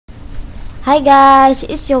Hi guys,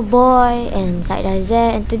 it's your boy and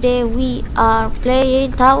and today we are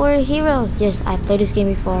playing Tower Heroes. Yes, I played this game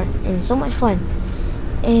before and it's so much fun.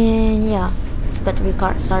 And yeah, forgot to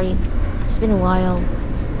record. Sorry, it's been a while.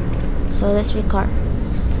 So let's record.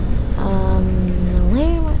 Where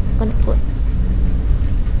am I gonna put?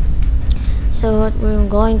 So we're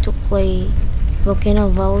going to play Volcano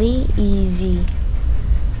Valley easy.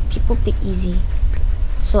 People pick easy.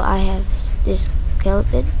 So I have this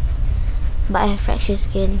skeleton. But I have fractured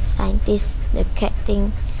skin, scientist, the cat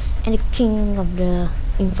thing, and the king of the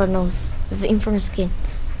infernos, the inferno skin.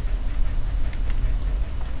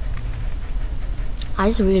 I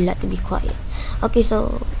just really like to be quiet. Okay,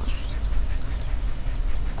 so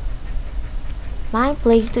my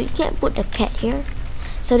place too. You can't put the cat here,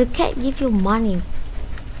 so the cat give you money,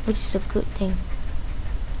 which is a good thing.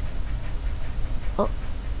 Oh,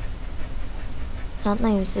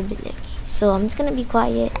 sometimes it's a bit laggy. So I'm just gonna be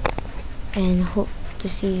quiet and hope to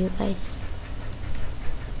see you guys.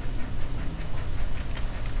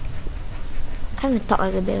 Kind of talk a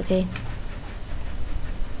little bit, okay?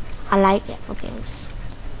 I like it. Okay,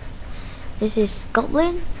 this is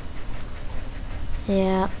Goblin.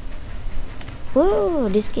 Yeah. Whoa,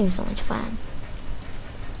 this game is so much fun.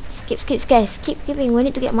 Skip, guys. Keep skipping. We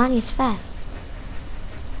need to get money as fast.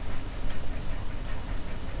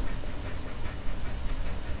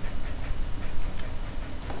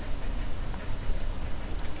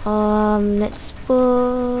 Let's put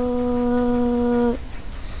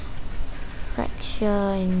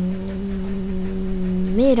fracture in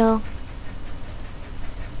the middle.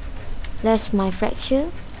 That's my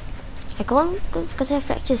fracture. I call him because I have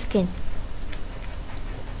fracture skin.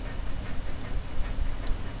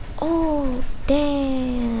 Oh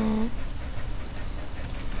damn!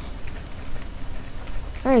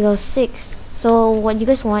 There we go, 6. So what you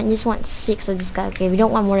guys want? You just want 6 of this guy. Okay, we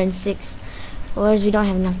don't want more than 6, otherwise we don't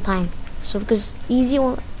have enough time. So because easy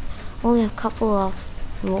only have a couple of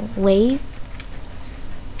wave.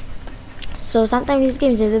 So sometimes this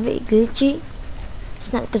game is a little bit glitchy.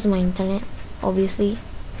 It's not because of my internet, obviously.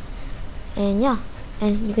 And yeah,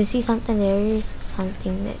 and you can see something there is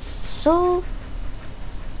something that's so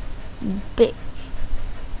big.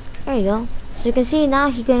 There you go. So you can see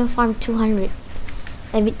now he's gonna farm 200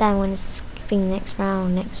 every time when it's skipping next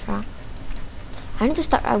round. I need to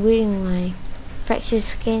start upgrading my fracture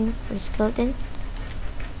skin for the skeleton.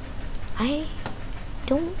 I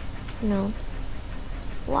don't know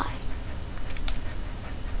why.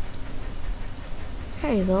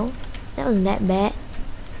 There you go. That wasn't that bad.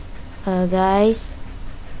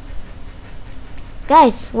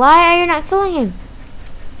 Guys, why are you not killing him?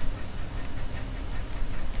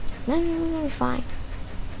 No, you're fine.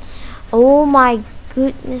 Oh my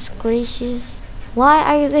goodness gracious. Why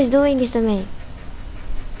are you guys doing this to me?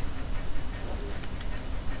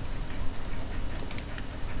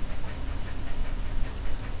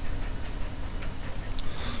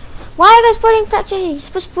 Why are you guys putting fracture here? You're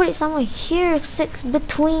supposed to put it somewhere here, 6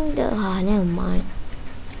 between the... never mind.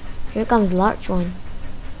 Here comes large one.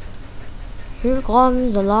 Here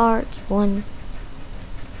comes the large one.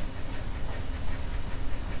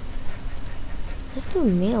 Let's do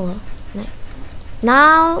Mila.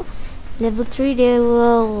 Now, level 3 they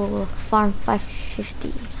will farm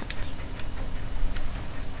 550 something.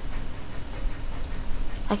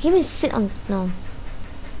 I can't even sit on... no.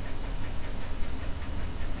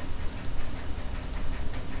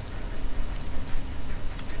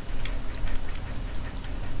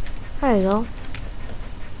 There you go.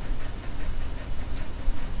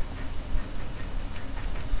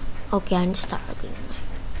 Okay, I need to start upgrading my...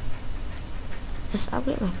 let's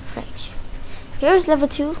upgrade my fracture. Here's level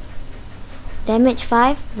 2. Damage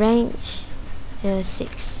 5, range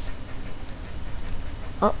 6.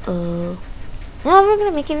 Uh-oh. No, we're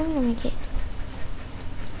gonna make it.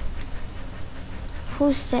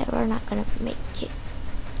 Who said we're not gonna make it?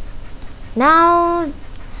 Now,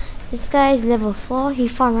 this guy is level 4. He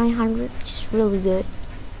farmed 900, which is really good.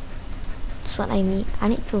 That's what I need. I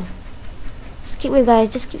need to skip wave, guys.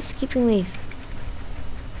 Just keep skipping wave.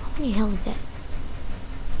 How many hell is that?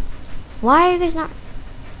 Why are you guys not...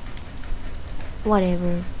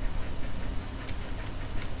 whatever.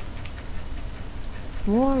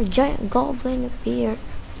 More giant goblin appear.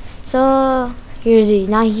 So here's it.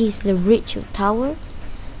 Now he's the rich tower,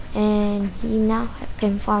 and he now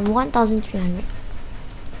can farm 1,300.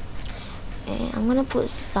 And I'm gonna put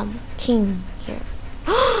some king here.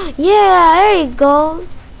 Yeah, there you go.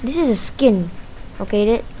 This is a skin.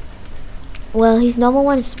 Okay, well, his normal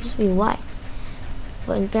one is supposed to be white,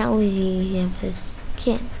 but apparently he has his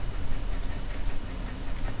skin.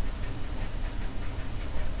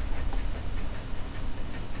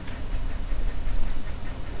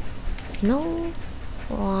 No.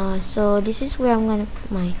 So this is where I'm gonna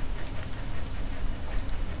put my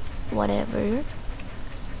whatever.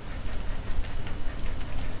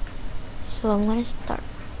 So I'm gonna start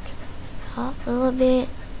up a little bit.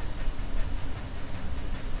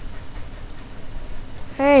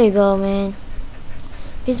 There you go, man.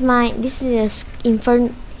 This is a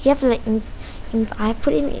infern. You have to like I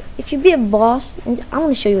put him. If you be a boss, I'm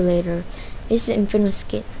gonna show you later. This is Inferno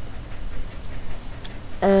skin.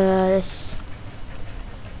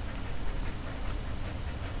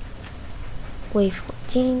 Wave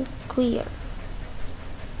 14 clear.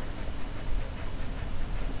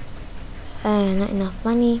 Not enough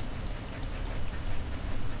money.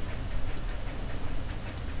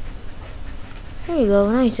 There you go.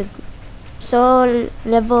 Nice. So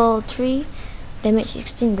level 3, damage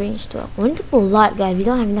 16, range 12. We need to pull a lot, guys. We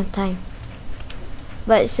don't have enough time.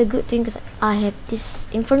 But it's a good thing because I have this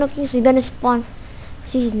Inferno King. So he's gonna spawn.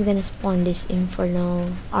 See, he's gonna spawn this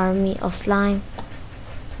Inferno army of slime.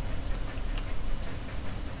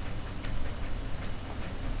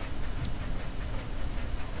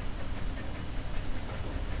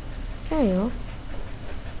 There you go.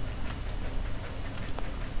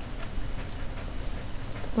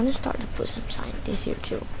 I'm gonna start to put some scientists here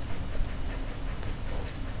too.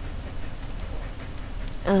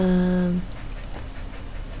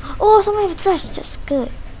 Oh, somebody have a trash. That's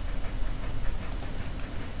good.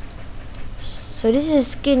 So this is a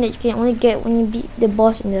skin that you can only get when you beat the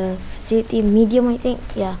boss in the facility medium, I think.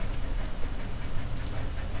 Yeah.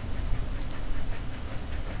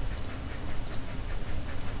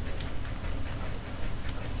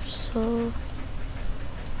 So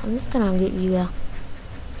I'm just gonna get you out.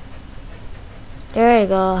 There you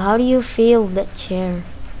go. How do you feel that chair?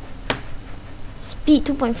 Speed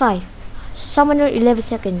 2.5. Summoner 11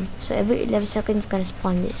 seconds. So every 11 seconds gonna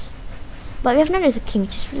spawn this. But we have another king,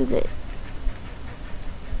 which is really good.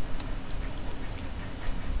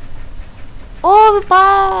 Oh,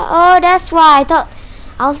 that's why I thought.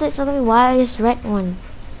 I was like, something. Why is red one?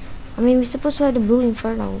 I mean, we're supposed to have the blue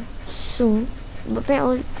Inferno soon, but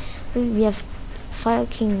apparently we have Fire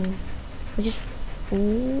King, which is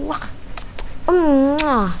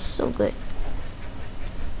so good.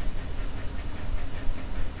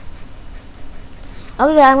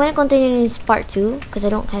 Okay, guys, I'm gonna continue in this part 2 because I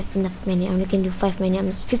don't have enough minute. I only can do 5 minutes.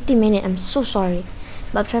 I'm 50 minutes. I'm so sorry,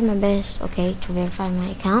 but I've tried my best. Okay, to verify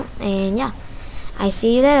my account, and yeah, I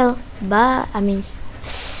see you later. Bye.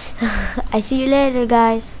 I see you later,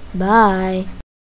 guys. Bye.